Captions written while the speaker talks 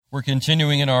We're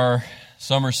continuing in our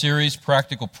summer series,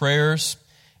 Practical Prayers,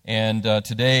 and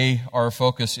today our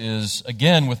focus is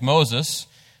again with Moses.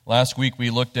 Last week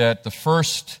we looked at the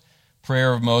first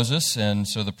prayer of Moses, and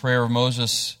so the prayer of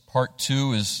Moses, part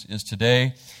 2, is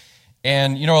today.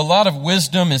 And, you know, a lot of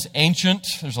wisdom is ancient.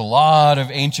 There's a lot of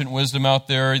ancient wisdom out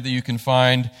there that you can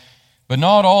find, but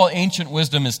not all ancient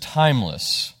wisdom is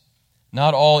timeless.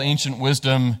 Not all ancient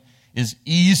wisdom is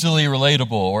easily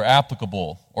relatable or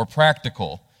applicable or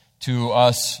practical to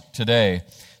us today.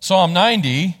 Psalm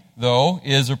 90, though,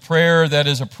 is a prayer that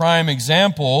is a prime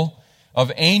example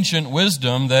of ancient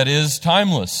wisdom that is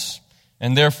timeless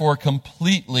and therefore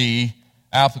completely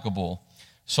applicable.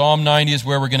 Psalm 90 is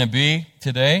where we're going to be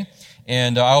today,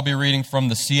 and I'll be reading from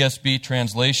the CSB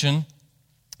translation.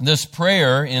 This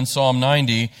prayer in Psalm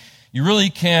 90, you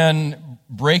really can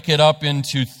break it up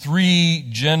into 3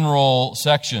 general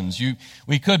sections.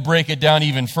 We could break it down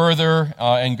even further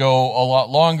and go a lot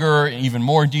longer, even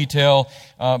more detail,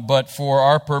 but for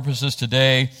our purposes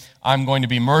today, I'm going to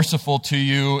be merciful to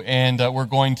you, and we're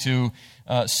going to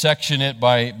section it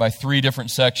by 3 different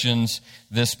sections,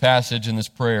 this passage and this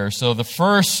prayer. So the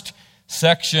first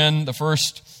section, the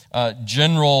first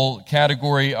general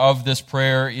category of this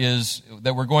prayer is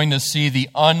that we're going to see the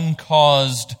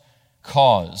uncaused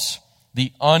cause.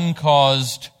 The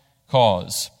uncaused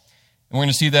cause. And we're going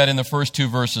to see that in the first 2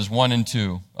 verses, 1 and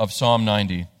 2 of Psalm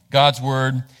 90. God's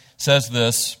Word says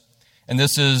this, and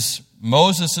this is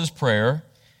Moses' prayer.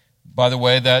 By the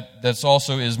way, that's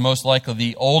also is most likely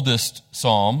the oldest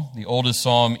psalm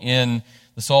in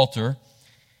the Psalter.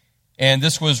 And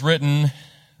this was written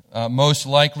most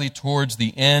likely towards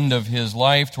the end of his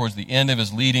life, towards the end of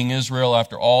his leading Israel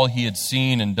after all he had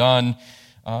seen and done.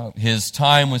 His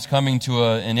time was coming to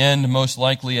an end, most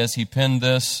likely, as he penned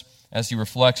this, as he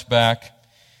reflects back.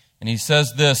 And he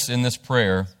says this in this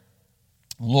prayer,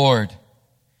 Lord,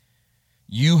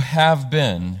 you have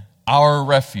been our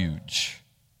refuge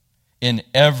in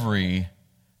every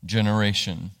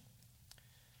generation.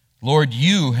 Lord,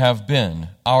 you have been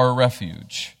our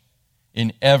refuge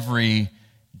in every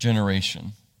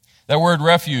generation. That word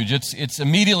refuge, it's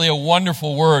immediately a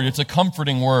wonderful word. It's a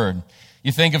comforting word.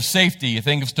 You think of safety, you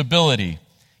think of stability,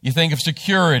 you think of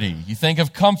security, you think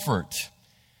of comfort,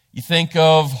 you think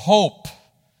of hope,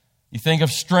 you think of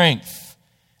strength.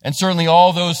 And certainly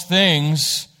all those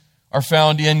things are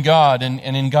found in God and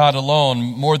in God alone,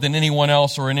 more than anyone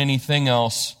else or in anything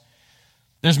else.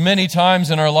 There's many times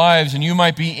in our lives, and you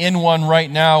might be in one right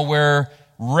now, where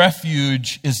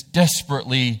refuge is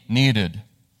desperately needed.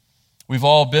 We've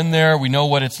all been there. We know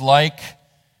what it's like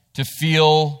to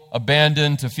feel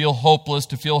abandoned, to feel hopeless,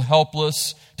 to feel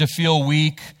helpless, to feel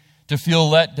weak, to feel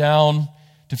let down,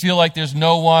 to feel like there's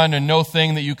no one and no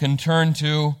thing that you can turn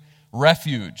to.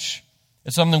 Refuge.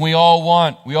 It's something we all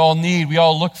want, we all need, we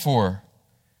all look for.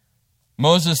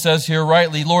 Moses says here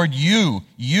rightly, Lord, you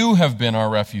have been our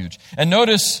refuge. And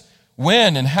notice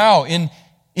when and how, in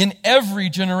every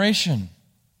generation.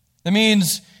 That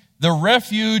means the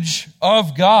refuge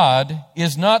of God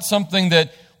is not something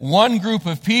that one group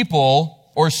of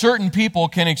people or certain people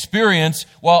can experience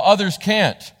while others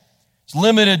can't. It's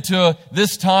limited to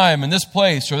this time and this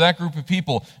place or that group of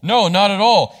people. No, not at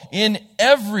all. In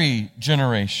every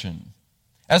generation.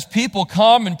 As people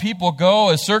come and people go,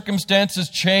 as circumstances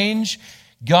change,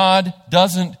 God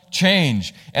doesn't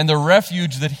change. And the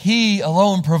refuge that He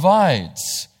alone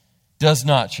provides does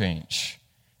not change.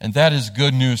 And that is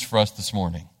good news for us this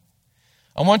morning.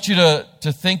 I want you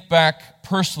to think back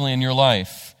personally in your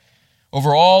life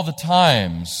over all the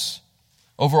times,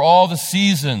 over all the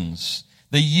seasons,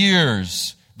 the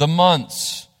years, the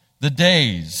months, the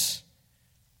days,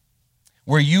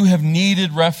 where you have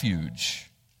needed refuge,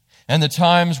 and the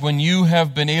times when you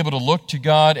have been able to look to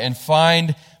God and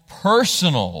find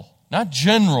personal, not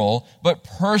general, but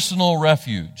personal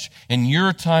refuge in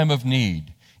your time of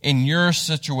need, in your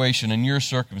situation, in your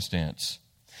circumstance.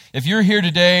 If you're here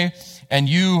today and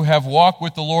you have walked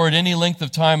with the Lord any length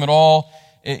of time at all,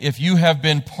 if you have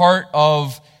been part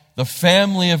of the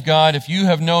family of God, if you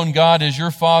have known God as your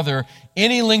Father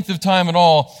any length of time at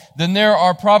all, then there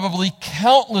are probably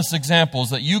countless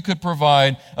examples that you could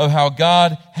provide of how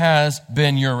God has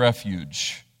been your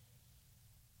refuge.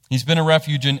 He's been a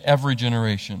refuge in every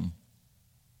generation.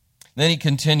 Then he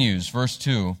continues, verse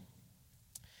 2.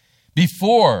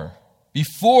 Before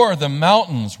the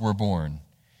mountains were born,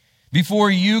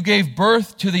 before you gave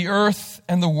birth to the earth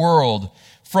and the world,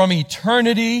 from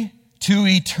eternity to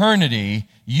eternity,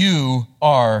 you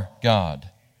are God.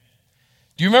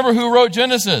 Do you remember who wrote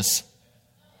Genesis?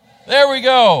 There we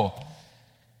go.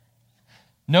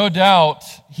 No doubt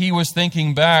he was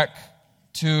thinking back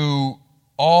to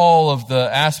all of the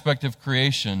aspect of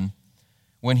creation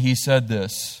when he said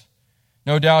this.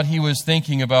 No doubt he was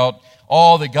thinking about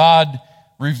all that God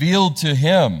revealed to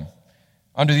him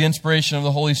under the inspiration of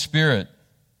the Holy Spirit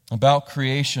about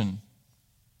creation,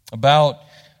 about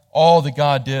all that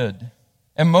God did.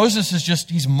 And Moses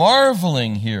he's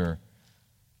marveling here.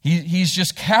 He's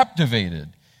just captivated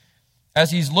as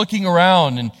he's looking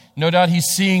around, and no doubt he's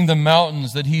seeing the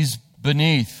mountains that he's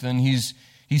beneath, and he's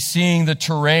seeing the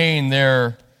terrain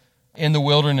there in the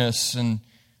wilderness, and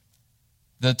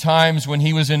the times when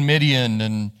he was in Midian,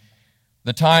 and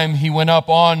the time he went up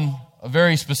on a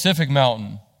very specific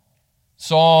mountain,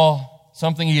 saw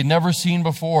something he had never seen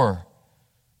before,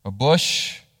 a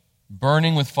bush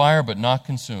burning with fire but not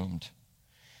consumed.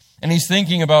 And he's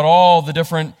thinking about all the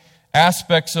different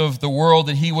aspects of the world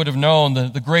that he would have known,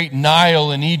 the great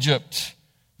Nile in Egypt,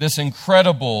 this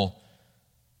incredible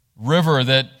river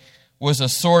that was a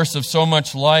source of so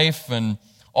much life, and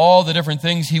all the different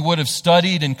things he would have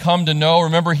studied and come to know.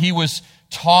 Remember, he was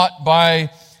taught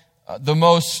by the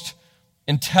most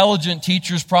intelligent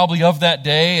teachers probably of that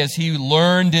day as he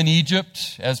learned in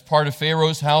Egypt as part of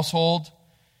Pharaoh's household.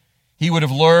 He would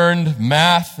have learned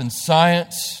math and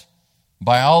science,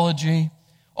 biology,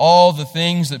 all the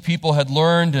things that people had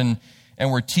learned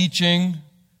and were teaching.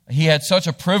 He had such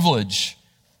a privilege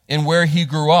in where he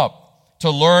grew up to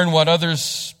learn what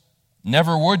others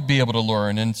never would be able to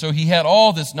learn. And so he had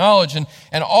all this knowledge, and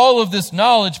all of this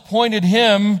knowledge pointed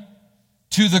him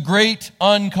to the great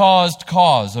uncaused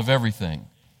cause of everything.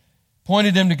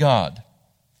 Pointed him to God.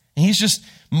 And he's just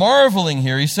marveling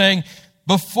here. He's saying,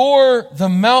 before the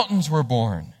mountains were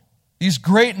born, these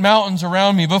great mountains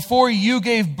around me, before you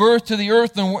gave birth to the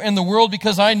earth and the world,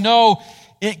 because I know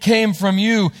it came from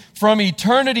you, from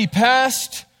eternity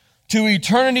past to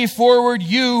eternity forward,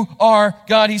 you are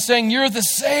God. He's saying, you're the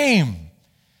same.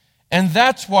 And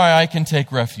that's why I can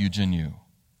take refuge in you.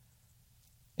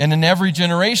 And in every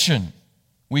generation,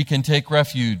 we can take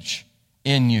refuge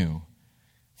in you.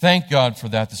 Thank God for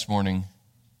that this morning.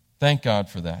 Thank God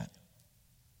for that.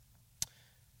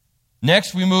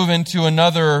 Next, we move into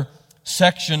another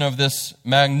section of this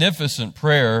magnificent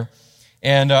prayer,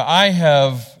 and I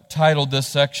have titled this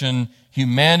section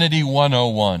Humanity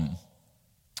 101.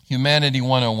 Humanity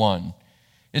 101.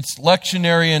 It's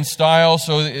lectionary in style,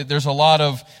 so there's a lot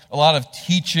of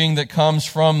teaching that comes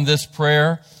from this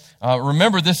prayer.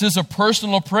 Remember, this is a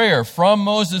personal prayer from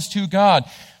Moses to God.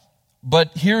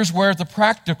 But here's where the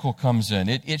practical comes in.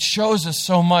 It shows us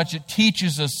so much. It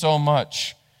teaches us so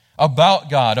much about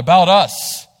God, about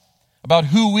us, about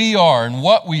who we are and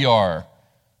what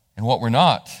we're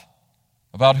not,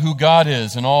 about who God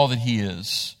is and all that He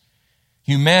is.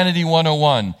 Humanity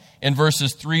 101 in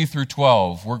verses 3 through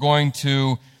 12. We're going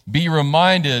to be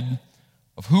reminded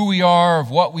of who we are,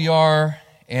 of what we are,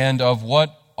 and of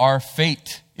what our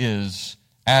fate is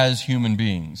as human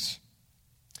beings.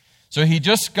 So he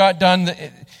just got done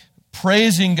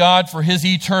praising God for His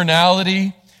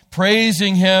eternality,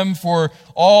 praising Him for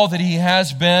all that He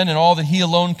has been and all that He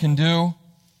alone can do.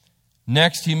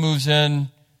 Next, he moves in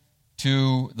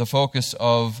to the focus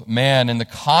of man and the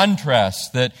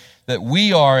contrast that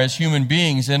we are as human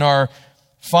beings in our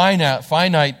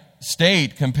finite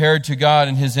state compared to God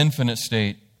in His infinite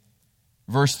state.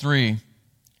 Verse 3,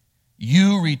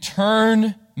 you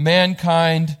return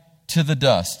mankind to the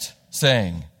dust,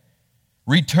 saying,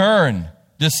 return,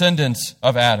 descendants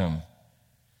of Adam.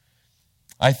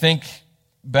 I think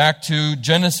back to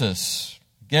Genesis,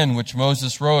 again, which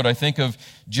Moses wrote. I think of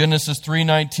Genesis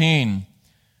 3:19,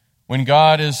 when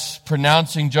God is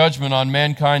pronouncing judgment on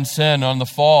mankind's sin, on the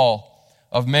fall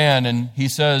of man, and He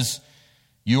says,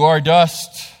 you are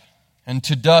dust, and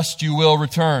to dust you will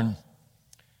return.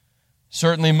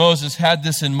 Certainly Moses had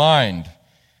this in mind,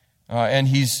 and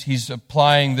he's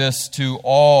applying this to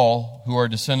all who are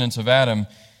descendants of Adam.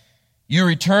 You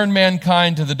return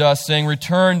mankind to the dust, saying,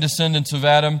 return, descendants of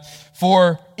Adam,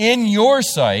 for in your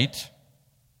sight,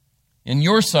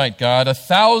 God,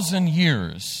 1,000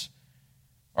 years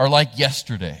are like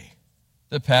yesterday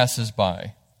that passes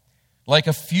by, like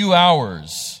a few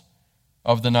hours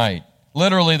of the night.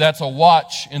 Literally, that's a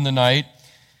watch in the night.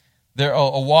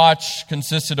 A watch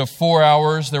consisted of 4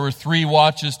 hours. There were 3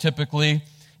 watches typically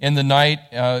in the night,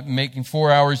 making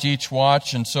 4 hours each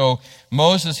watch. And so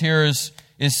Moses here is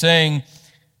saying,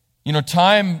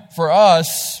 time for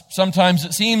us, sometimes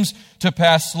it seems to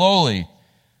pass slowly.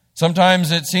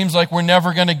 Sometimes it seems like we're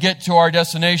never going to get to our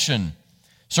destination.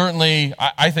 Certainly,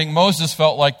 I think Moses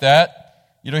felt like that.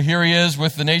 Here he is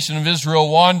with the nation of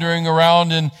Israel wandering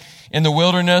around in the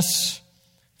wilderness.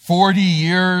 40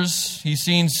 years, he's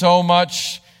seen so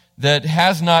much that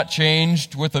has not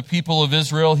changed with the people of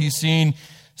Israel. He's seen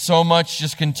so much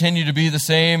just continue to be the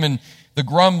same, and the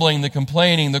grumbling, the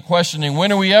complaining, the questioning.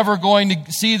 When are we ever going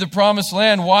to see the promised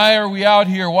land? Why are we out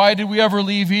here? Why did we ever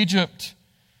leave Egypt?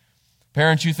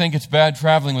 Parents, you think it's bad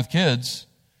traveling with kids.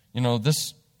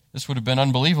 This would have been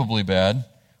unbelievably bad.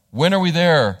 When are we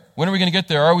there? When are we going to get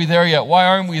there? Are we there yet? Why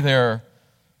aren't we there?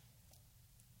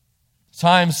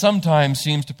 Time sometimes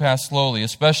seems to pass slowly,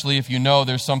 especially if you know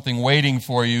there's something waiting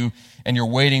for you and you're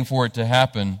waiting for it to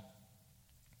happen.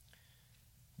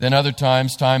 Then other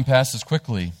times, time passes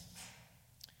quickly.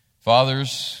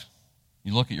 Fathers,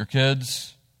 you look at your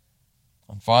kids.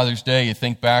 On Father's Day, you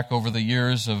think back over the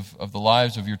years of the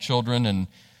lives of your children and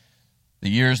the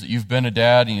years that you've been a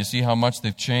dad, and you see how much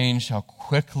they've changed, how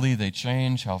quickly they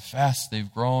change, how fast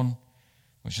they've grown.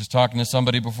 I was just talking to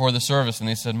somebody before the service, and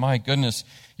they said, my goodness,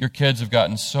 your kids have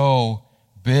gotten so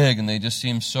big, and they just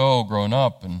seem so grown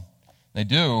up. And they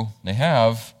do. They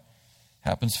have.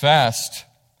 Happens fast.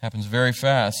 Happens very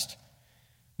fast.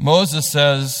 Moses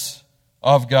says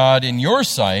of God, in your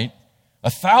sight,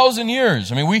 1,000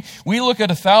 years. I mean, we look at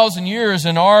 1,000 years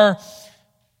in our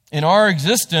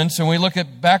existence, and we look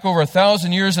at back over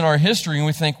 1,000 years in our history, and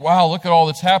we think, wow, look at all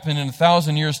that's happened in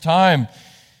 1,000 years' time.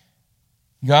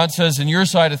 God says, in your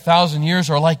sight, 1,000 years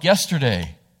are like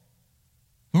yesterday.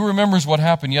 Who remembers what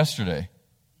happened yesterday?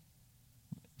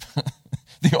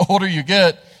 The older you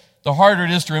get, the harder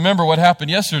it is to remember what happened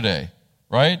yesterday,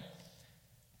 right?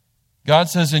 God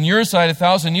says, in your sight,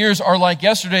 1,000 years are like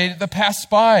yesterday that passed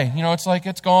by. It's like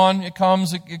it's gone, it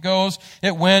comes, it goes,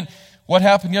 it went. What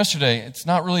happened yesterday? It's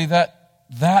not really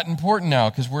that important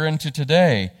now because we're into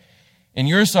today. In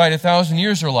your sight, 1,000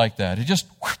 years are like that. It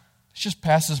just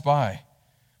passes by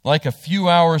like a few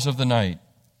hours of the night.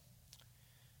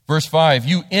 Verse 5,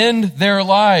 you end their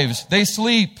lives. They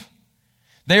sleep.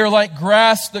 They are like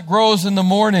grass that grows in the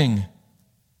morning.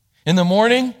 In the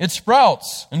morning, it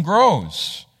sprouts and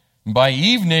grows. And by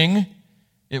evening,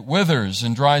 it withers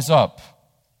and dries up,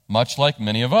 much like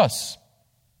many of us.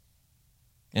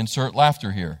 Insert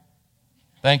laughter here.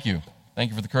 Thank you.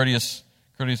 Thank you for the courteous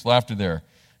laughter there.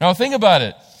 Now think about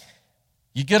it.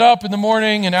 You get up in the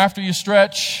morning, and after you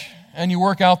stretch and you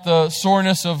work out the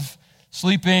soreness of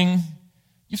sleeping,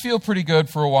 you feel pretty good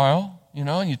for a while,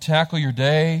 and you tackle your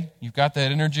day. You've got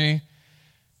that energy.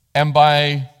 And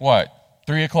by what?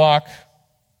 3 o'clock?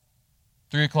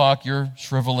 3 o'clock, you're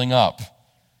shriveling up.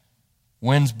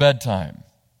 When's bedtime?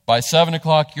 By 7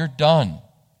 o'clock, you're done,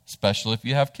 especially if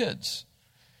you have kids.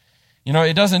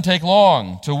 It doesn't take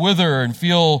long to wither and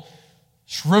feel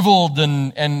shriveled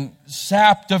and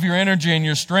sapped of your energy and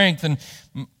your strength. And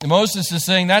Moses is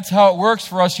saying that's how it works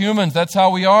for us humans. That's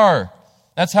how we are.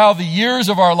 That's how the years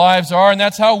of our lives are, and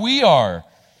that's how we are.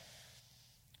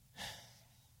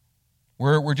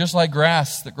 We're just like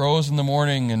grass that grows in the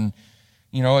morning, and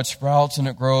it sprouts and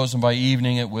it grows, and by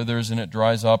evening it withers and it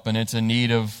dries up, and it's in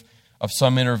need of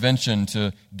some intervention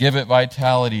to give it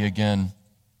vitality again.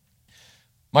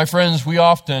 My friends, we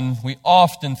often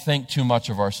think too much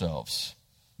of ourselves.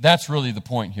 That's really the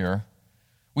point here.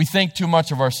 We think too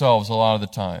much of ourselves a lot of the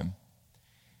time.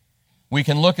 We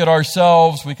can look at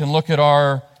ourselves, we can look at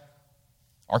our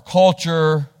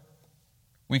culture,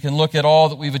 we can look at all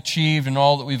that we've achieved and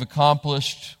all that we've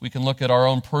accomplished, we can look at our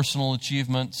own personal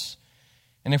achievements,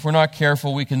 and if we're not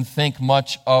careful, we can think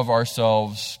much of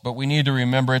ourselves. But we need to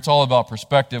remember, it's all about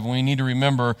perspective. We need to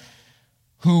remember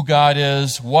who God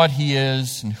is, what He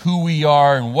is, and who we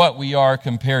are and what we are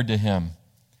compared to Him.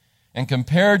 And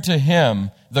compared to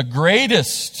Him, the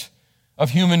greatest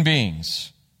of human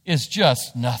beings is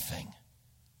just nothing.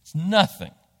 It's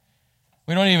nothing.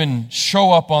 We don't even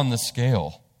show up on the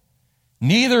scale.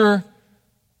 Neither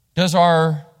does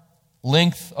our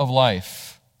length of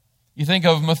life. You think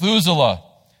of Methuselah,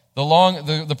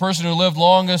 the person who lived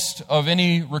longest of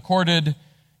any recorded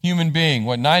human being,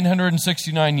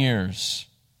 969 years.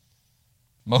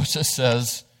 Moses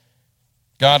says,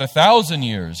 God, 1,000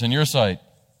 years in your sight.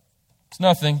 It's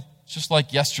nothing. It's just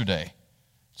like yesterday.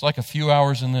 It's like a few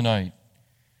hours in the night.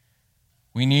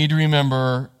 We need to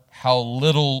remember how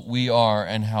little we are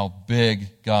and how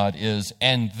big God is.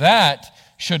 And that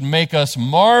should make us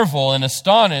marvel and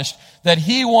astonished that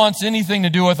He wants anything to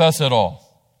do with us at all.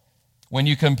 When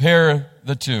you compare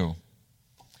the two,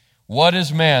 what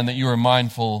is man that you are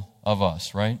mindful of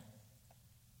us, right?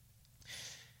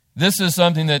 This is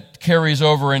something that carries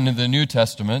over into the New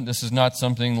Testament. This is not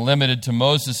something limited to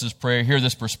Moses' prayer here.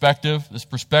 This perspective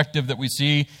that we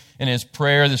see in his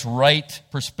prayer, this right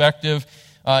perspective,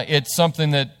 it's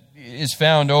something that is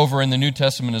found over in the New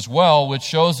Testament as well, which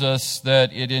shows us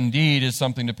that it indeed is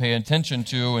something to pay attention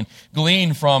to and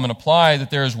glean from and apply,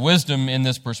 that there is wisdom in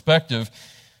this perspective.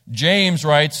 James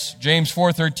writes, James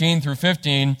 4:13 through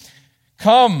 15,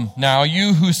 "Come now,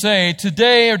 you who say,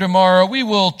 today or tomorrow we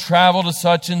will travel to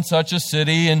such and such a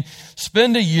city and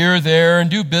spend a year there and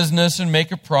do business and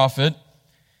make a profit."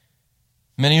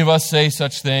 Many of us say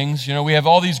such things. You know, we have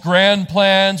all these grand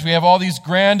plans. We have all these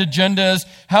grand agendas.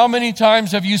 How many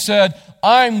times have you said,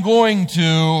 "I'm going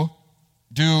to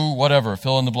do whatever,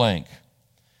 fill in the blank.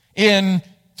 In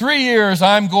 3 years,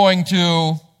 I'm going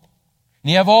to..." And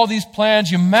you have all these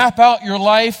plans. You map out your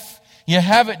life. You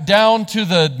have it down to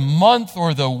the month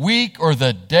or the week or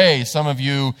the day. Some of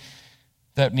you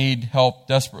that need help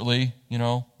desperately,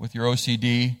 with your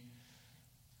OCD.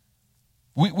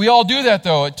 We all do that,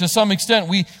 though, to some extent.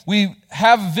 We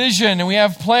have vision and we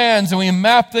have plans and we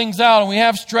map things out and we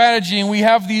have strategy and we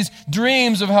have these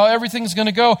dreams of how everything's going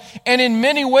to go. And in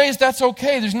many ways, that's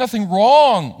okay. There's nothing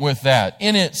wrong with that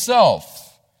in itself.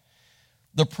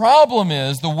 The problem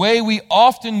is the way we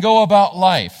often go about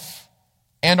life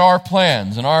and our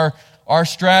plans and our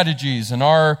strategies and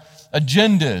our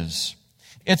agendas.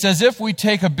 It's as if we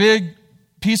take a big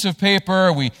piece of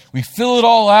paper, we fill it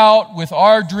all out with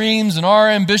our dreams and our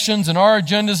ambitions and our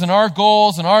agendas and our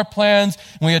goals and our plans,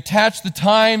 and we attach the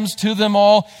times to them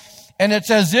all. And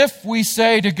it's as if we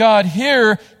say to God,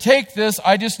 "Here, take this,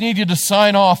 I just need you to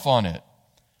sign off on it.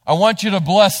 I want you to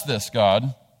bless this,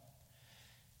 God."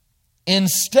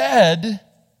 Instead,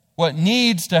 what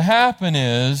needs to happen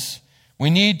is we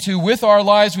need to, with our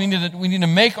lives, we need to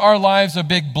make our lives a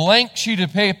big blank sheet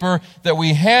of paper that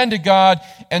we hand to God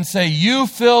and say, "You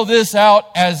fill this out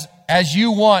as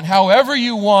you want, however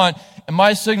you want, and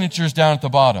my signature's down at the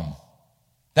bottom."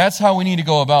 That's how we need to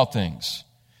go about things.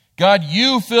 God,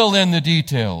 you fill in the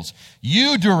details.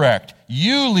 You direct.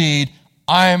 You lead.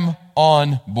 I'm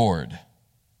on board.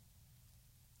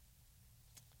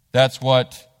 That's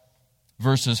what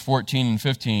verses 14 and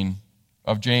 15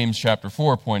 of James chapter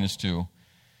 4 point us to.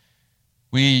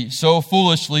 We so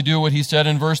foolishly do what he said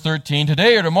in verse 13,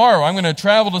 "Today or tomorrow I'm going to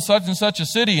travel to such and such a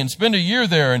city and spend a year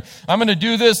there, and I'm going to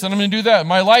do this and I'm going to do that.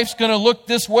 My life's going to look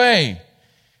this way."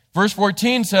 Verse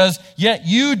 14 says, "Yet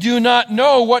you do not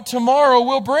know what tomorrow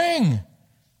will bring,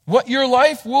 what your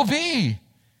life will be.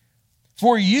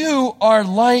 For you are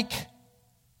like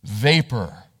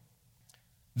vapor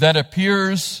that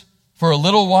appears for a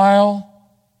little while,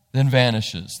 then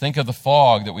vanishes." Think of the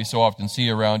fog that we so often see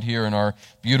around here in our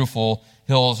beautiful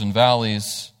hills and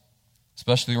valleys,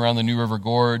 especially around the New River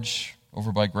Gorge,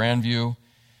 over by Grandview.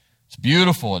 It's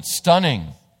beautiful, it's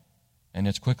stunning, and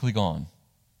it's quickly gone.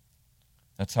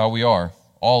 That's how we are,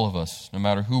 all of us, no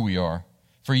matter who we are.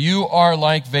 For you are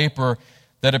like vapor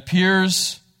that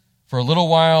appears for a little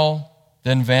while,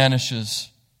 then vanishes.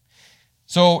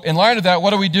 So in light of that,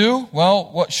 what do?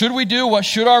 Well, what should we do? What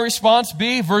should our response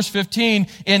be? Verse 15,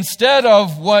 instead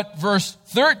of what verse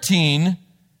 13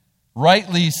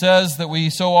 rightly says that we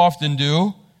so often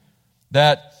do,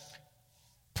 that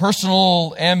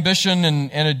personal ambition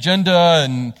and agenda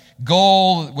and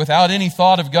goal without any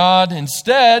thought of God.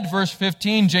 Instead, verse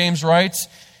 15, James writes,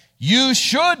 "You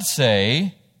should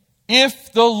say,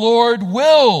 if the Lord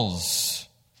wills,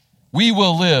 we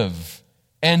will live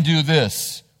and do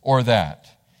this or that."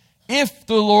 If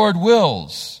the Lord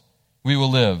wills, we will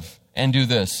live and do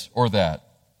this or that.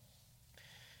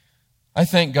 I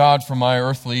thank God for my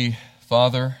earthly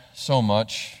father so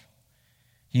much.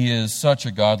 He is such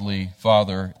a godly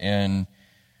father, and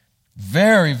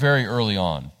very, very early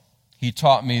on, he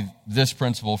taught me this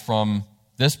principle from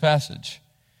this passage.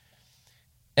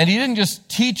 And he didn't just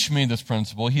teach me this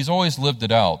principle, he's always lived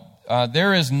it out.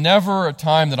 There is never a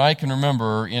time that I can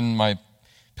remember in my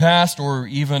past or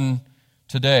even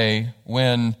today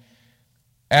when,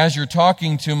 as you're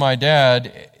talking to my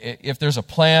dad, if there's a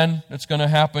plan that's going to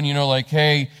happen, like,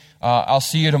 "Hey, I'll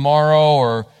see you tomorrow,"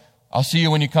 or "I'll see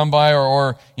you when you come by,"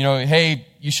 or "Hey,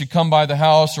 you should come by the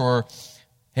house," or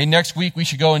 "Hey, next week we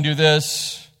should go and do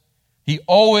this." He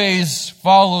always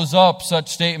follows up such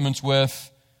statements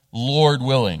with, "Lord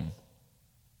willing."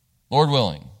 Lord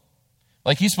willing.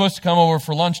 Like he's supposed to come over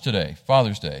for lunch today,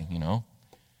 Father's Day,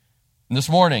 And this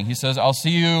morning, he says, "I'll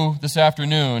see you this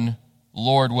afternoon,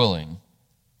 Lord willing."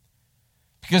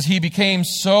 Because he became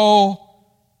so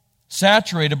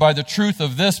saturated by the truth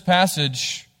of this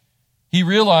passage, he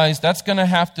realized that's going to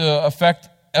have to affect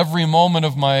every moment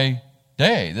of my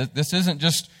day. This isn't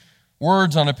just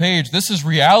words on a page. This is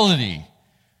reality.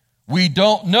 We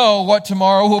don't know what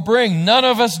tomorrow will bring. None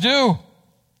of us do.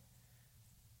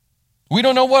 We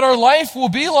don't know what our life will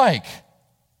be like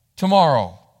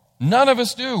tomorrow. None of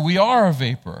us do. We are a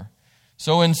vapor.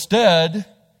 So instead,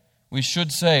 we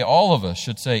should say, all of us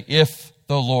should say, if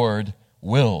the Lord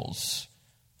wills,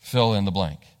 fill in the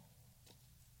blank.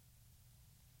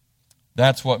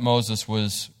 That's what Moses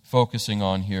was focusing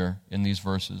on here in these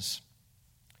verses.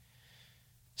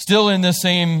 Still in this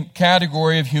same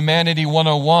category of Humanity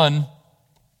 101,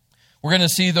 we're going to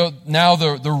see now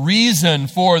the reason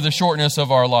for the shortness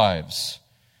of our lives.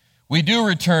 We do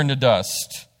return to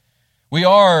dust. We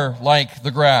are like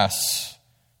the grass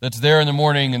that's there in the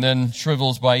morning and then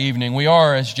shrivels by evening. We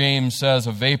are, as James says,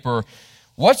 a vapor.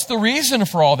 What's the reason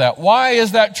for all that? Why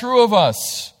is that true of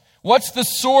us? What's the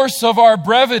source of our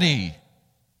brevity?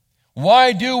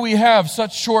 Why do we have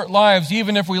such short lives,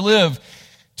 even if we live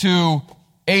to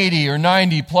 80 or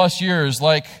 90 plus years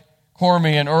like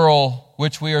Cormy and Earl,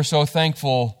 which we are so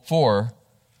thankful for?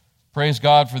 Praise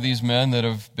God for these men that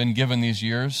have been given these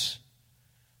years.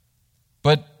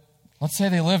 But let's say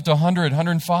they lived 100,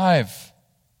 105.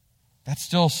 That's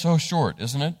still so short,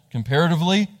 isn't it?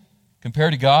 Comparatively,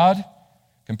 compared to God,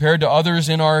 compared to others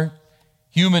in our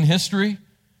human history.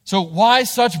 So why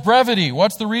such brevity?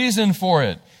 What's the reason for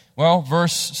it? Well,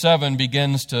 verse 7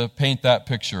 begins to paint that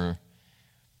picture.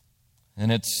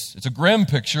 And it's a grim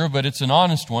picture, but it's an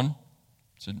honest one.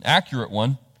 It's an accurate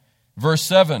one. Verse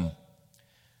 7.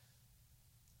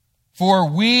 For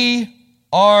we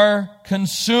are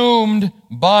consumed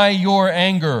by your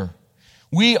anger.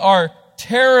 We are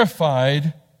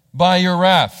terrified by your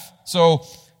wrath. So,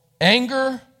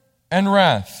 anger and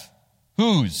wrath.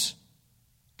 Whose?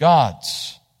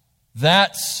 God's.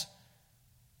 That's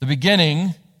the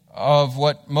beginning of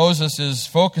what Moses is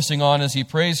focusing on as he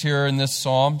prays here in this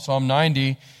psalm, Psalm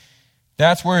 90.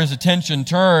 That's where his attention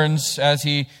turns as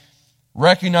he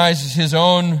recognizes his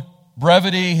own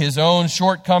brevity, his own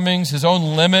shortcomings, his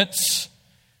own limits.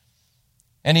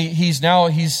 And he's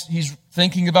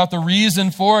thinking about the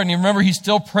reason for it. And you remember, he's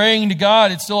still praying to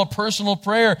God. It's still a personal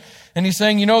prayer. And he's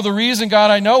saying, the reason,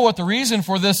 God, I know what the reason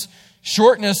for this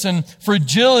shortness and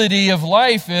fragility of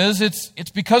life is.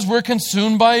 It's because we're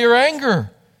consumed by your anger.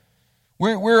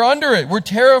 We're under it. We're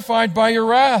terrified by your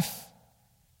wrath.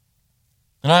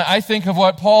 And I think of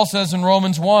what Paul says in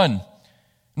Romans 1.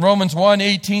 In Romans 1,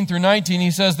 18 through 19, he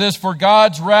says this, For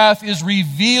God's wrath is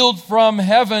revealed from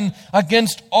heaven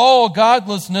against all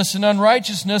godlessness and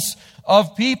unrighteousness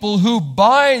of people who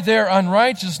by their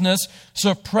unrighteousness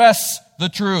suppress the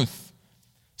truth.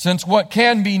 Since what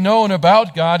can be known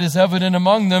about God is evident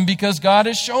among them because God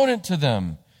has shown it to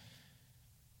them.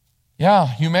 Yeah,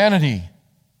 humanity.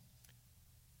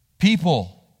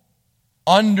 People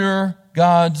under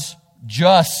God's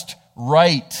just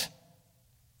right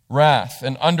wrath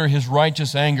and under his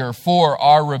righteous anger for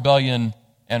our rebellion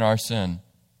and our sin.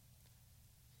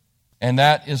 And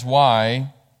that is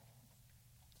why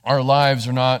our lives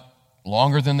are not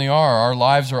longer than they are. Our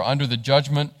lives are under the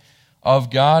judgment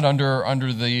of God, under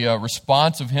the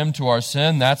response of him to our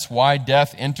sin. That's why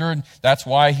death entered. That's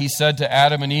why he said to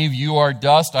Adam and Eve, you are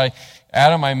dust.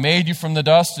 Adam, I made you from the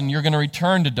dust, and you're going to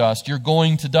return to dust. You're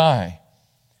going to die.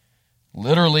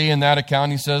 Literally, in that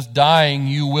account, he says, dying,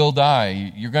 you will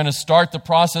die. You're going to start the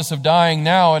process of dying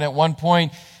now, and at one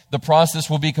point, the process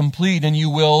will be complete, and you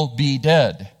will be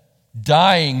dead.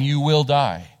 Dying, you will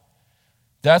die.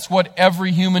 That's what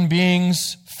every human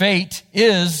being's fate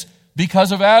is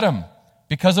because of Adam,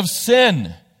 because of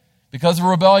sin, because of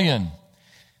rebellion.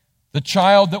 The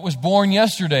child that was born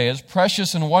yesterday, as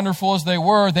precious and wonderful as they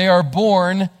are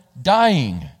born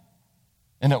dying.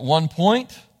 And at one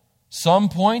point, some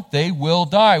point, they will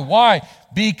die. Why?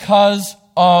 Because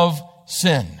of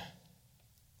sin.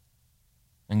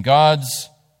 And God's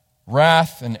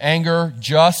wrath and anger,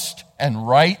 just and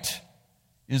right,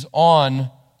 is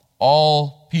on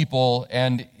all people,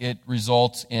 and it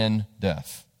results in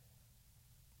death.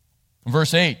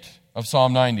 Verse 8 of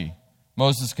Psalm 90,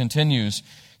 Moses continues,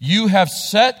 You have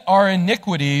set our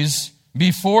iniquities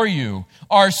before you,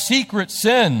 our secret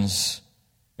sins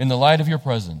in the light of your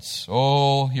presence.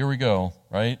 Oh, here we go,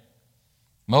 right?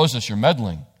 Moses, you're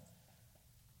meddling.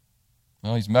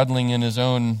 Well, he's meddling in his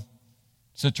own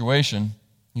situation.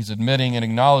 He's admitting and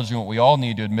acknowledging what we all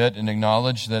need to admit and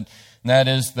acknowledge, and that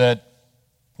is that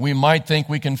we might think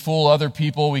we can fool other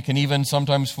people. We can even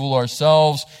sometimes fool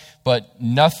ourselves, but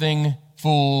nothing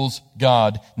fools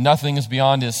God. Nothing is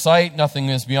beyond his sight. Nothing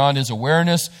is beyond his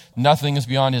awareness. Nothing is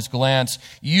beyond his glance.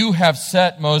 You have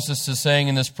set, Moses is saying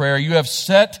in this prayer, you have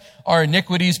set our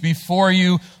iniquities before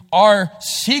you, our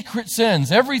secret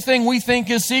sins, everything we think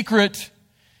is secret.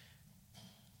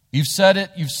 You've said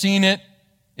it, you've seen it,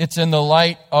 it's in the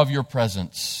light of your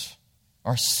presence.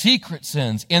 Our secret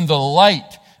sins in the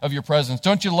light of your presence.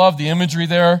 Don't you love the imagery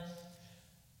there?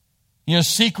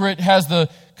 Secret has the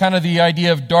kind of the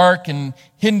idea of dark and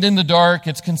hidden in the dark.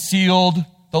 It's concealed.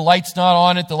 The light's not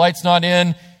on it. The light's not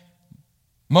in.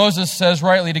 Moses says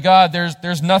rightly to God,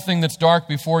 there's nothing that's dark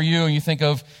before you. And you think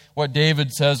of what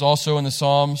David says also in the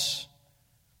Psalms.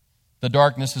 The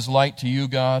darkness is light to you,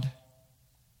 God.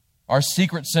 Our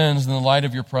secret sins in the light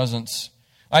of your presence.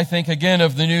 I think again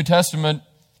of the New Testament,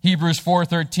 Hebrews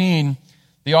 4:13.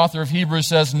 The author of Hebrews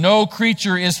says, no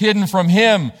creature is hidden from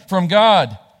him, from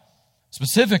God.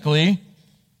 Specifically,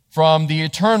 from the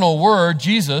eternal Word,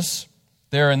 Jesus,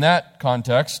 there in that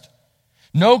context.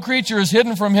 No creature is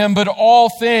hidden from him, but all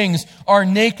things are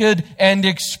naked and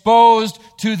exposed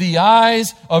to the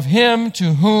eyes of him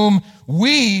to whom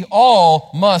we all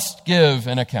must give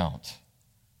an account.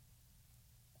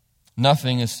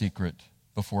 Nothing is secret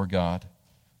before God.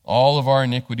 All of our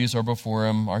iniquities are before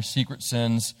him. Our secret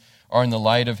sins are in the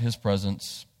light of his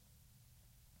presence.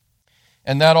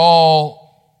 And that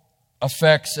all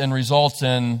affects and results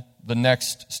in the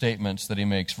next statements that he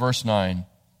makes. Verse 9.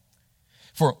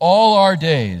 For all our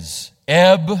days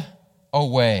ebb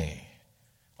away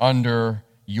under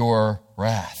your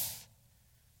wrath.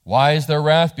 Why is there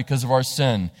wrath? Because of our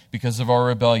sin, because of our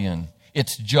rebellion.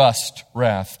 It's just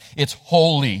wrath. It's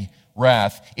holy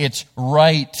wrath. It's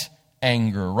right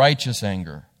anger, righteous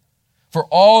anger. For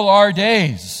all our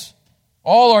days,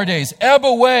 ebb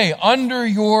away under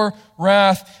your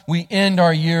wrath. We end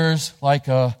our years like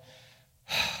a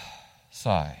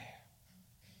sigh.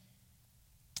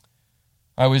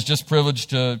 I was just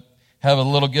privileged to have a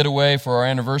little getaway for our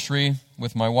anniversary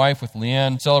with my wife, with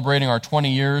Leanne, celebrating our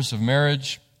 20 years of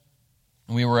marriage.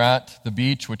 We were at the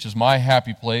beach, which is my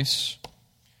happy place.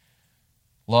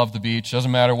 Love the beach. Doesn't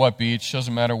matter what beach,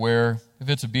 doesn't matter where. If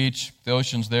it's a beach, the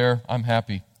ocean's there, I'm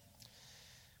happy.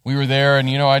 We were there, and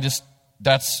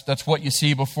that's what you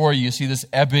see before you. You see this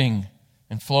ebbing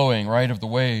and flowing, right, of the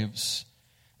waves.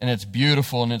 And it's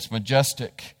beautiful and it's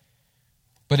majestic.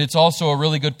 But it's also a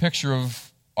really good picture of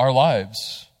our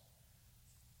lives.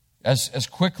 As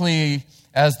quickly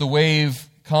as the wave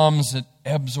comes, it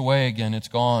ebbs away again. It's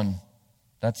gone.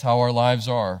 That's how our lives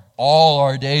are. All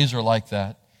our days are like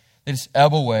that. They just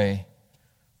ebb away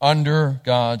under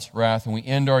God's wrath, and we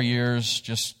end our years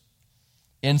just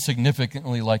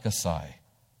insignificantly like a sigh.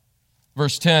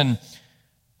 Verse 10,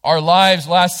 our lives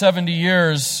last 70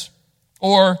 years,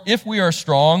 or if we are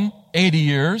strong, 80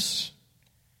 years.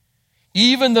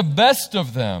 Even the best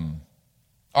of them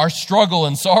are struggle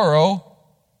and sorrow.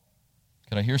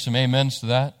 Could I hear some amens to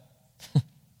that?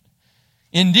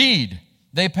 Indeed,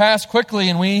 they pass quickly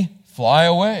and we fly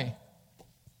away.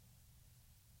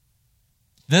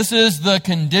 This is the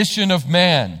condition of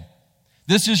man.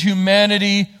 This is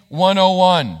humanity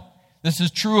 101. This is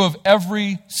true of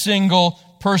every single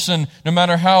person, no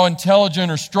matter how intelligent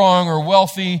or strong or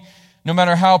wealthy, no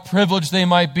matter how privileged they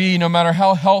might be, no matter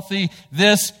how healthy.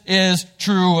 This is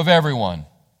true of everyone.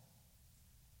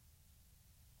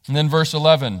 And then verse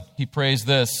 11, he prays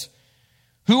this.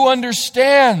 Who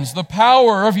understands the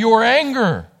power of your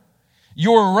anger?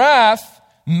 Your wrath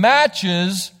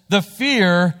matches the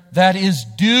fear that is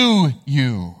due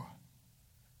you.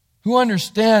 Who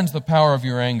understands the power of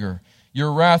your anger?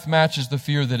 Your wrath matches the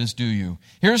fear that is due you.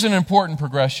 Here's an important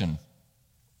progression.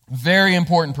 Very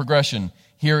important progression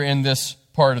here in this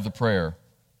part of the prayer.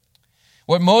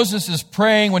 What Moses is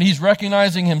praying, what he's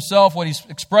recognizing himself, what he's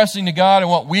expressing to God,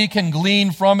 and what we can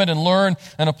glean from it and learn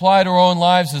and apply to our own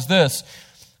lives is this.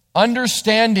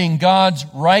 Understanding God's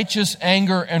righteous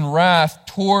anger and wrath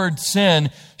toward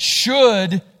sin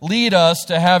should lead us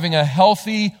to having a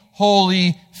healthy,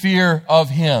 holy fear of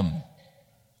Him.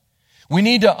 We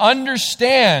need to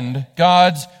understand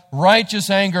God's righteous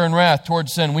anger and wrath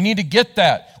towards sin. We need to get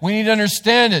that. We need to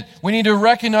understand it. We need to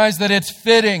recognize that it's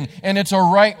fitting and it's a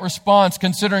right response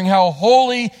considering how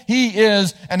holy He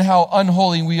is and how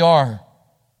unholy we are.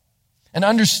 And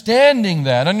understanding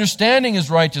His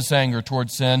righteous anger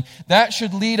towards sin, that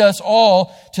should lead us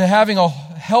all to having a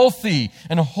healthy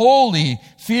and holy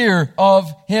fear of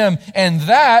Him. And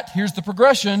that, here's the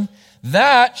progression,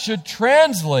 that should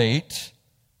translate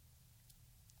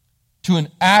to an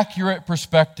accurate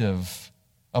perspective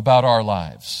about our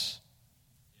lives,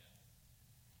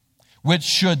 which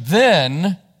should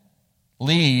then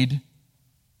lead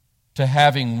to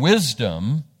having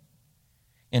wisdom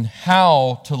in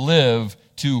how to live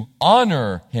to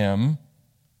honor Him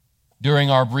during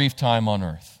our brief time on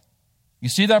earth. You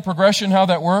see that progression, how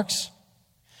that works?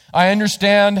 I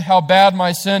understand how bad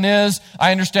my sin is.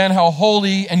 I understand how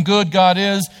holy and good God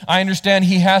is. I understand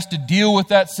He has to deal with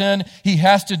that sin. He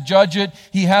has to judge it.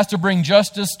 He has to bring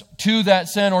justice to that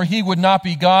sin or He would not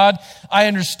be God. I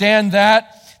understand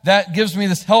that. that gives me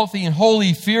this healthy and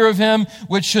holy fear of Him,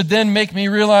 which should then make me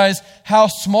realize how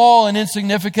small and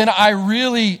insignificant I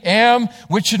really am,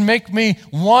 which should make me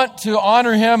want to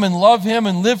honor Him and love Him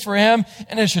and live for Him,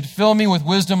 and it should fill me with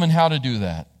wisdom in how to do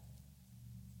that.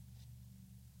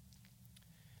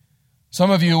 Some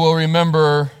of you will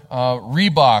remember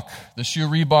Reebok, the shoe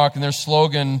Reebok, and their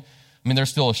slogan. I mean, they're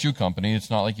still a shoe company. It's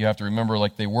not like you have to remember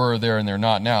like they were there and they're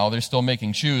not now. They're still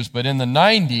making shoes. But in the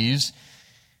 90s,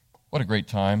 what a great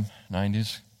time,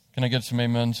 90s. Can I get some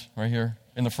amens right here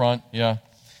in the front? Yeah.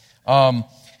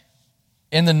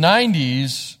 In the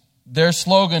 90s, their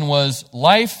slogan was,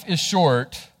 life is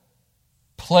short,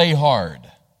 play hard.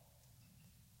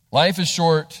 Life is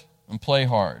short and play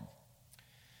hard.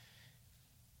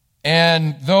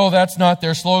 And though that's not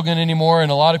their slogan anymore,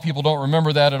 and a lot of people don't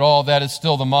remember that at all, that is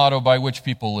still the motto by which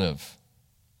people live.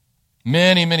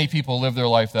 Many, many people live their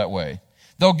life that way.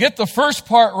 They'll get the first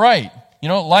part right. You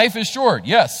know, life is short.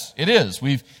 Yes, it is.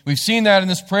 We've seen that in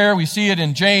this prayer. We see it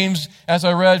in James, as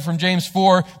I read from James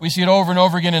 4. We see it over and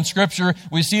over again in Scripture.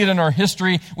 We see it in our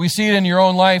history. We see it in your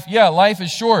own life. Yeah, life is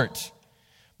short.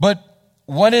 But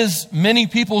what is many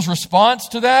people's response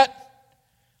to that?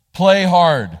 Play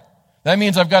hard. That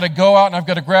means I've got to go out and I've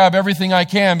got to grab everything I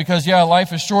can because, yeah,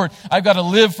 life is short. I've got to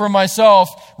live for myself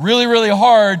really, really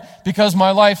hard because my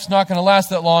life's not going to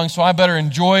last that long, so I better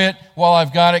enjoy it while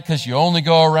I've got it because you only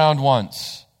go around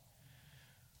once.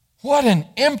 What an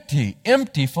empty,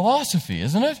 empty philosophy,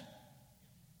 isn't it?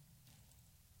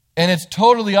 And it's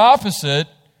totally opposite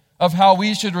of how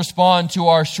we should respond to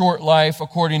our short life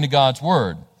according to God's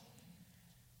Word.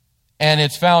 And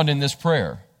it's found in this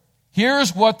prayer.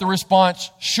 Here's what the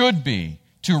response should be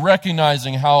to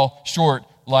recognizing how short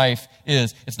life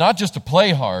is. It's not just to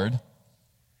play hard.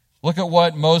 Look at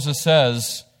what Moses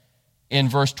says in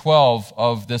verse 12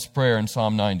 of this prayer in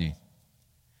Psalm 90.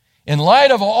 In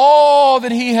light of all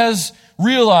that he has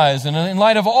realized and in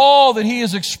light of all that he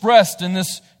has expressed in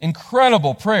this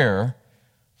incredible prayer,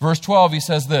 verse 12, he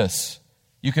says this.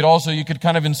 You could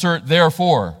kind of insert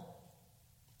therefore.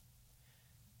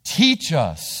 Teach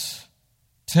us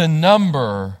to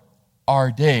number our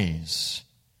days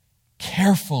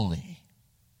carefully,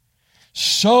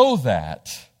 so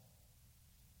that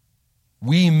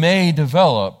we may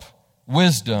develop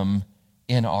wisdom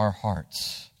in our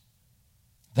hearts.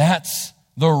 That's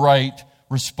the right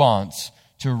response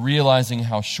to realizing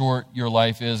how short your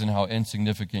life is and how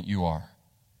insignificant you are.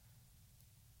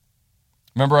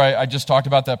 Remember, I just talked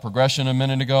about that progression a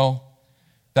minute ago?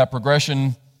 That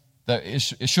progression that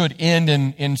it should end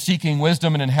in seeking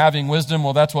wisdom and in having wisdom.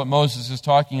 Well, that's what Moses is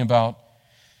talking about.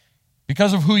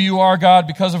 Because of who you are, God,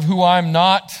 because of who I'm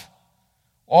not,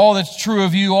 all that's true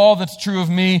of you, all that's true of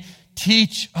me,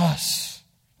 teach us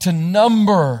to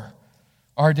number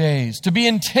our days, to be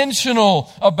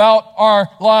intentional about our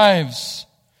lives,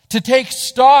 to take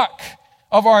stock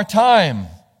of our time,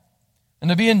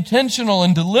 and to be intentional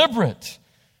and deliberate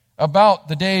about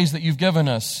the days that you've given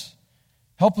us.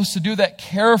 Help us to do that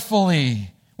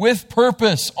carefully, with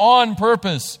purpose, on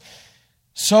purpose,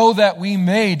 so that we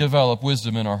may develop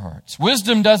wisdom in our hearts.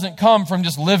 Wisdom doesn't come from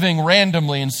just living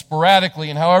randomly and sporadically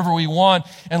and however we want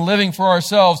and living for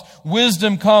ourselves.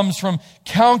 Wisdom comes from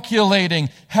calculating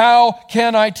how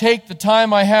can I take the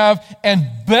time I have and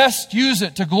best use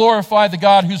it to glorify the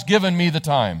God who's given me the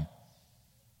time.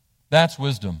 That's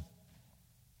wisdom.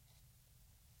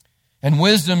 And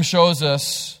wisdom shows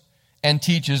us and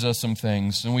teaches us some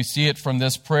things. And we see it from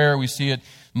this prayer. We see it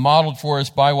modeled for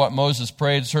us by what Moses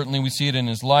prayed. Certainly we see it in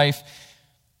his life.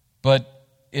 But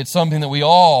it's something that we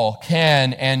all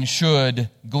can and should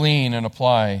glean and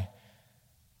apply.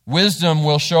 Wisdom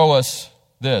will show us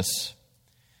this.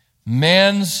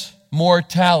 Man's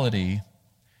mortality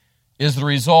is the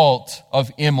result of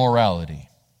immorality.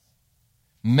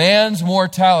 Man's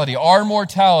mortality, our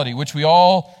mortality, which we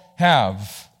all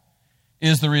have,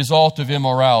 is the result of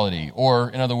immorality, or,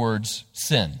 in other words,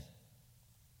 sin.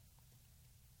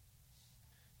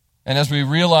 And as we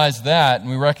realize that, and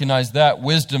we recognize that,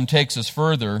 wisdom takes us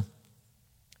further.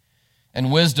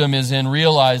 And wisdom is in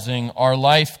realizing our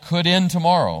life could end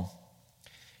tomorrow.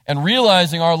 And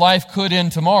realizing our life could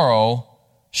end tomorrow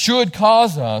should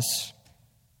cause us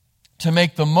to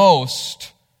make the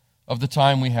most of the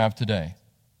time we have today.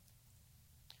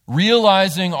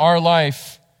 Realizing our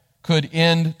life could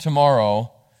end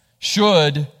tomorrow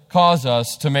should cause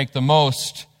us to make the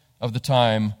most of the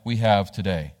time we have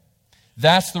today.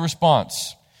 That's the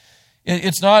response.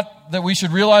 It's not that we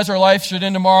should realize our life should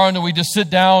end tomorrow and that we just sit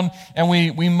down and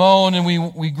we moan and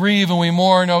we grieve and we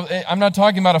mourn. No, I'm not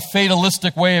talking about a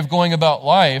fatalistic way of going about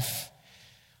life.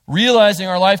 Realizing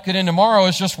our life could end tomorrow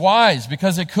is just wise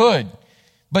because it could.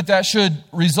 but that should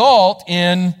result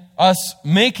in us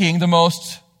making the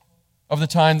most of the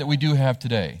time that we do have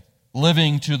today,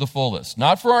 living to the fullest,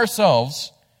 not for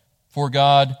ourselves, for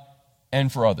God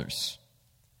and for others.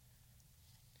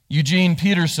 Eugene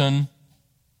Peterson,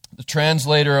 the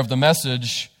translator of the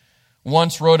Message,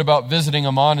 once wrote about visiting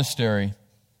a monastery.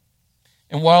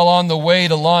 And while on the way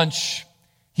to lunch,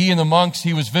 he and the monks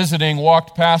he was visiting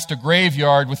walked past a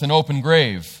graveyard with an open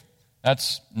grave.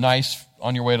 That's nice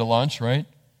on your way to lunch, right?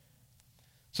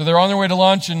 So they're on their way to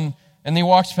lunch, and he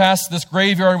walks past this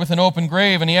graveyard with an open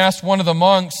grave, and he asked one of the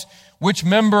monks which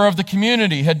member of the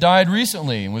community had died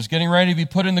recently and was getting ready to be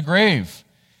put in the grave.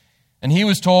 And he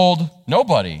was told,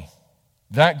 nobody.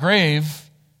 That grave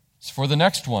is for the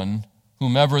next one,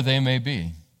 whomever they may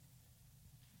be.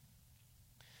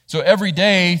 So every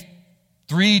day,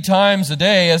 3 times a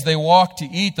day, as they walk to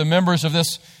eat, the members of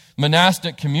this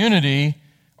monastic community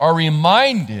are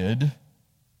reminded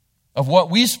of what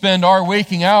we spend our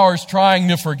waking hours trying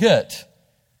to forget,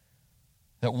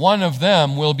 that one of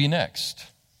them will be next.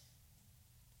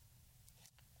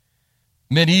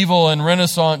 Medieval and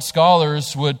Renaissance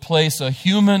scholars would place a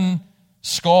human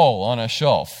skull on a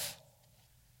shelf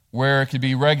where it could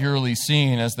be regularly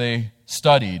seen as they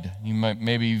studied.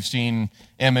 Maybe you've seen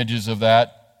images of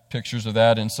that, pictures of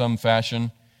that in some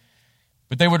fashion.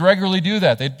 But they would regularly do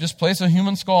that. They'd just place a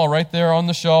human skull right there on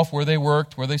the shelf where they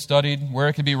worked, where they studied, where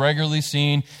it could be regularly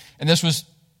seen. And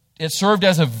it served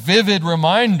as a vivid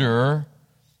reminder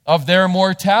of their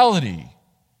mortality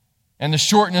and the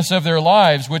shortness of their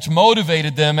lives, which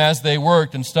motivated them as they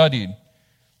worked and studied.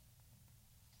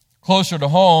 Closer to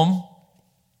home,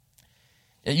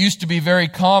 it used to be very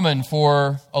common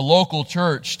for a local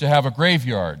church to have a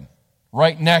graveyard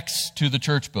right next to the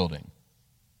church building.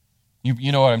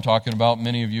 You know what I'm talking about,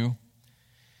 many of you. And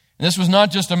this was not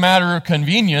just a matter of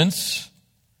convenience,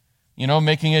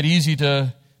 making it easy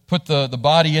to put the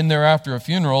body in there after a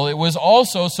funeral. It was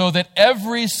also so that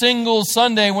every single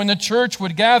Sunday when the church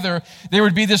would gather, there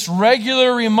would be this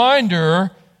regular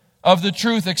reminder of the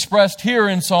truth expressed here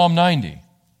in Psalm 90.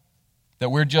 That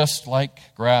we're just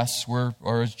like grass,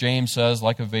 or as James says,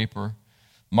 like a vapor.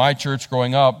 My church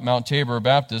growing up, Mount Tabor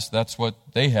Baptist, that's what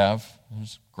they have.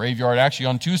 There's a graveyard actually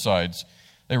on 2 sides.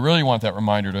 They really want that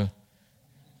reminder to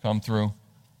come through.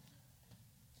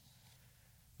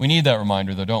 We need that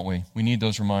reminder, though, don't we? We need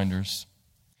those reminders.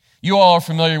 You all are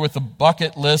familiar with the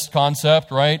bucket list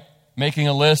concept, right? Making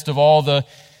a list of all the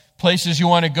places you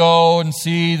want to go and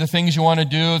see, the things you want to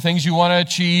do, things you want to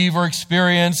achieve or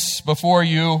experience before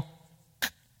you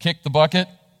kick the bucket.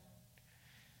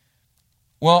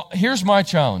 Well, here's my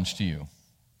challenge to you.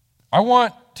 I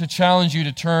want to challenge you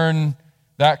to turn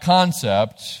that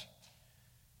concept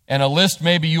and a list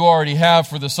maybe you already have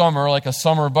for the summer, like a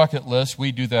summer bucket list.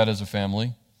 We do that as a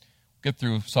family. Get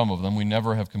through some of them. We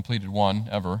never have completed one,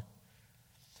 ever.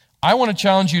 I want to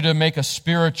challenge you to make a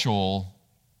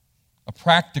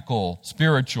practical,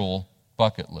 spiritual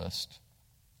bucket list.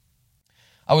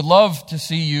 I would love to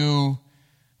see you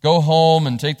go home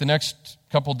and take the next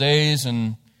couple days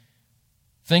and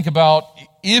think about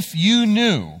if you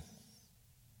knew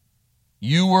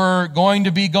you were going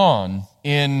to be gone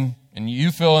and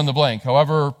you fill in the blank,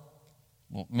 however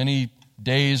many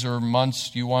days or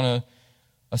months you want to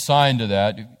assign to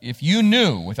that. If you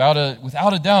knew without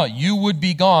a doubt you would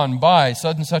be gone by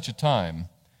such and such a time,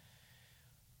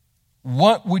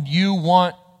 what would you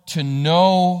want to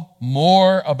know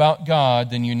more about God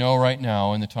than you know right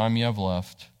now in the time you have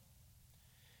left?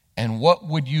 And what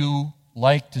would you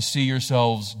like to see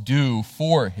yourselves do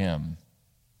for Him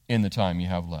in the time you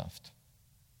have left?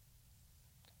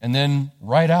 And then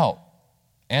write out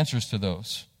answers to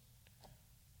those.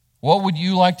 What would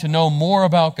you like to know more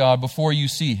about God before you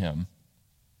see Him?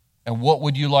 And what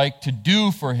would you like to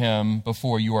do for Him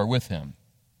before you are with Him?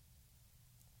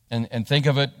 And think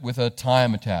of it with a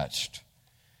time attached.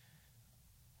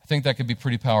 I think that could be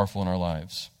pretty powerful in our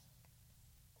lives.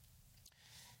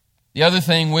 The other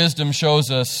thing wisdom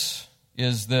shows us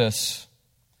is this,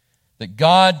 that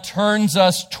God turns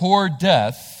us toward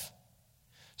death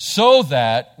so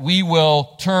that we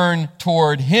will turn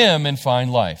toward Him and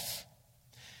find life.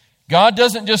 God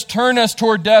doesn't just turn us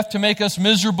toward death to make us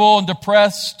miserable and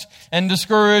depressed and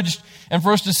discouraged and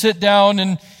for us to sit down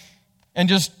and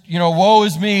just, woe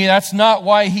is me. That's not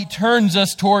why He turns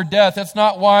us toward death. That's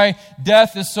not why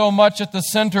death is so much at the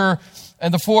center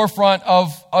and the forefront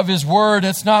of His Word.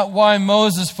 It's not why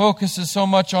Moses focuses so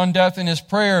much on death in his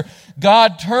prayer.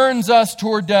 God turns us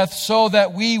toward death so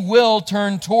that we will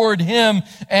turn toward Him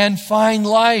and find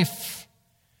life.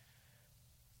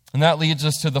 And that leads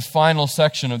us to the final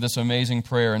section of this amazing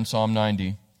prayer in Psalm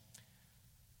 90.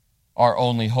 Our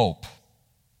only hope.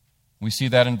 We see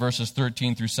that in verses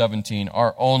 13 through 17,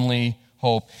 our only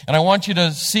hope. And I want you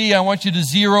to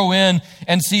zero in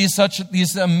and see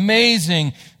these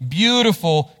amazing,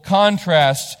 beautiful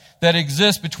contrasts that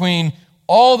exist between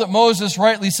all that Moses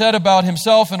rightly said about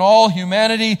himself and all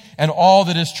humanity and all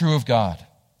that is true of God.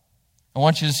 I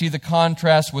want you to see the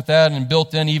contrast with that, and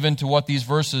built in even to what these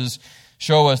verses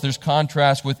show us. There's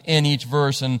contrast within each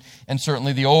verse and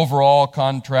certainly the overall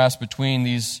contrast between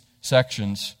these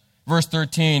sections. Verse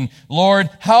 13, Lord,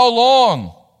 how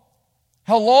long?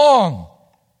 How long?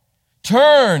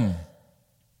 Turn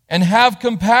and have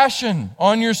compassion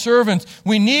on your servants.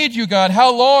 We need you, God.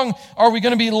 How long are we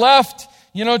going to be left,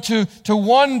 to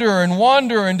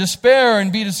wonder and despair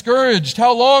and be discouraged?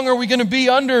 How long are we going to be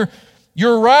under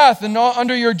your wrath and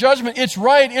under your judgment? It's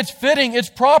right, it's fitting, it's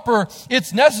proper,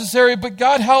 it's necessary, but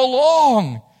God, how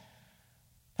long?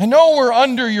 I know we're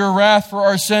under your wrath for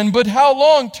our sin, but how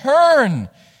long? Turn.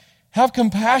 Have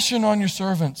compassion on your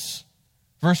servants.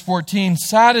 Verse 14,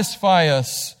 satisfy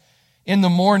us in the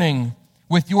morning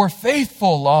with your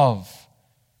faithful love.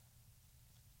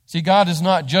 See, God is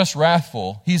not just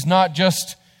wrathful. He's not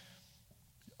just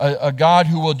a God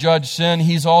who will judge sin.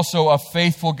 He's also a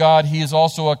faithful God. He is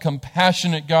also a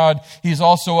compassionate God. He's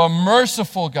also a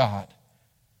merciful God.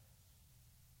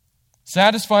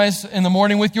 Satisfy us in the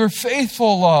morning with your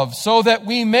faithful love, so that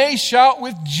we may shout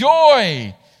with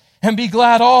joy and be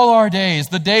glad all our days.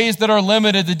 The days that are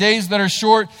limited, the days that are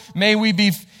short, may we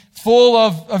be full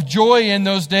of joy in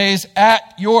those days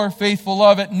at your faithful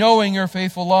love, at knowing your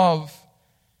faithful love.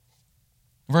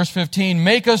 Verse 15,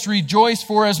 make us rejoice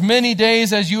for as many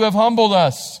days as you have humbled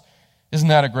us. Isn't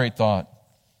that a great thought?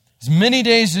 As many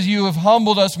days as you have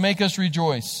humbled us, make us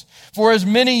rejoice. For as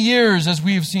many years as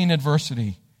we have seen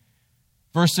adversity.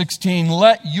 Verse 16,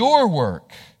 let your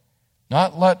work,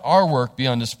 not let our work be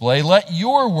on display, let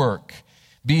your work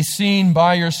be seen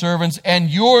by your servants, and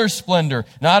your splendor,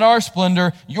 not our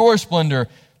splendor, your splendor,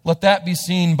 let that be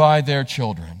seen by their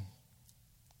children.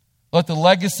 Let the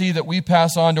legacy that we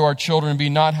pass on to our children be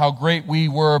not how great we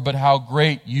were, but how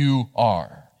great you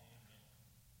are.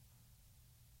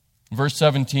 Verse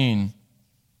 17,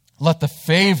 let the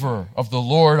favor of the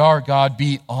Lord our God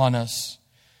be on us.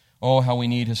 Oh, how we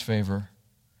need his favor.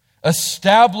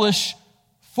 Establish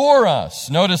for us.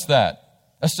 Notice that.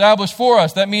 Establish for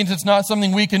us. That means it's not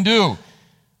something we can do.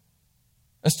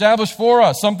 Establish for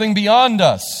us, something beyond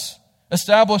us.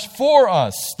 Establish for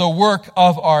us the work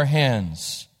of our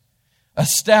hands.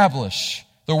 Establish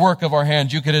the work of our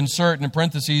hands. You could insert in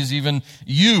parentheses even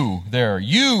you there.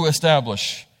 You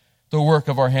establish the work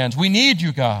of our hands. We need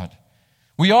you, God.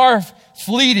 We are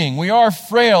fleeting. We are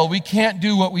frail. We can't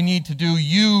do what we need to do.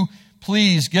 You,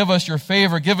 please, give us your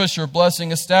favor. Give us your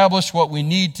blessing. Establish what we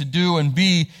need to do and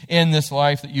be in this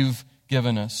life that you've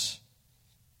given us.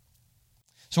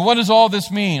 So what does all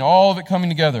this mean? All of it coming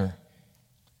together.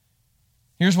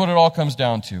 Here's what it all comes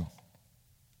down to.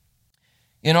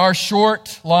 In our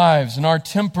short lives, in our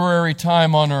temporary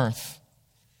time on earth,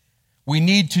 we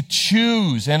need to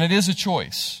choose, and it is a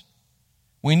choice.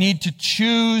 We need to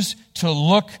choose to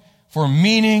look for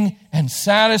meaning and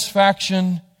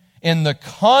satisfaction in the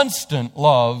constant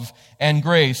love and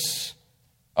grace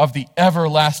of the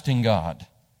everlasting God.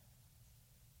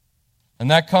 And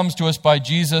that comes to us by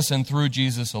Jesus and through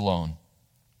Jesus alone.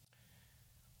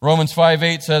 Romans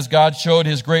 5:8 says, God showed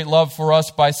his great love for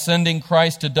us by sending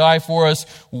Christ to die for us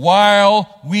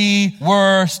while we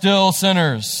were still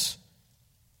sinners.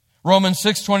 Romans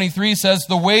 6:23 says,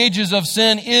 the wages of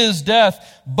sin is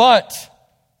death, but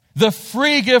the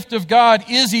free gift of God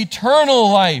is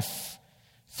eternal life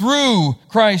through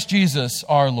Christ Jesus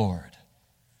our Lord.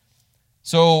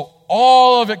 So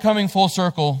all of it coming full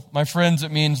circle, my friends,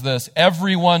 it means this.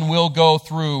 Everyone will go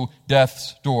through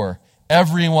death's door.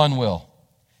 Everyone will.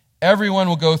 Everyone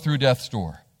will go through death's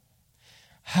door.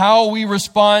 How we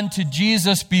respond to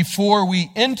Jesus before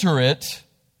we enter it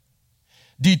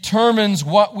determines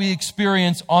what we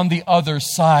experience on the other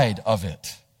side of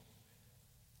it.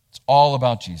 It's all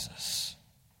about Jesus.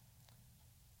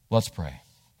 Let's pray.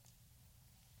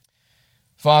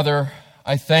 Father,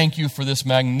 I thank you for this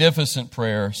magnificent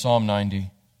prayer, Psalm 90.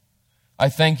 I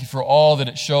thank you for all that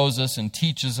it shows us and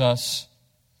teaches us.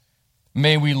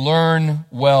 May we learn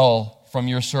well from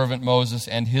your servant Moses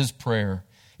and his prayer.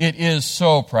 It is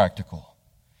so practical.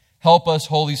 Help us,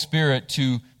 Holy Spirit,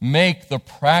 to make the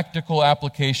practical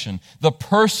application, the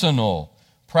personal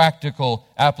practical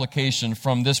application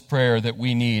from this prayer that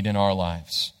we need in our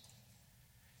lives.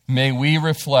 May we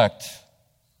reflect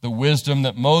the wisdom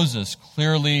that Moses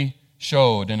clearly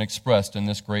showed and expressed in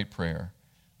this great prayer.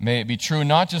 May it be true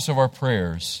not just of our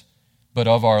prayers, but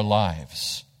of our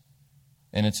lives.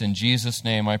 And it's in Jesus'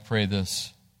 name I pray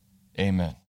this. Amen.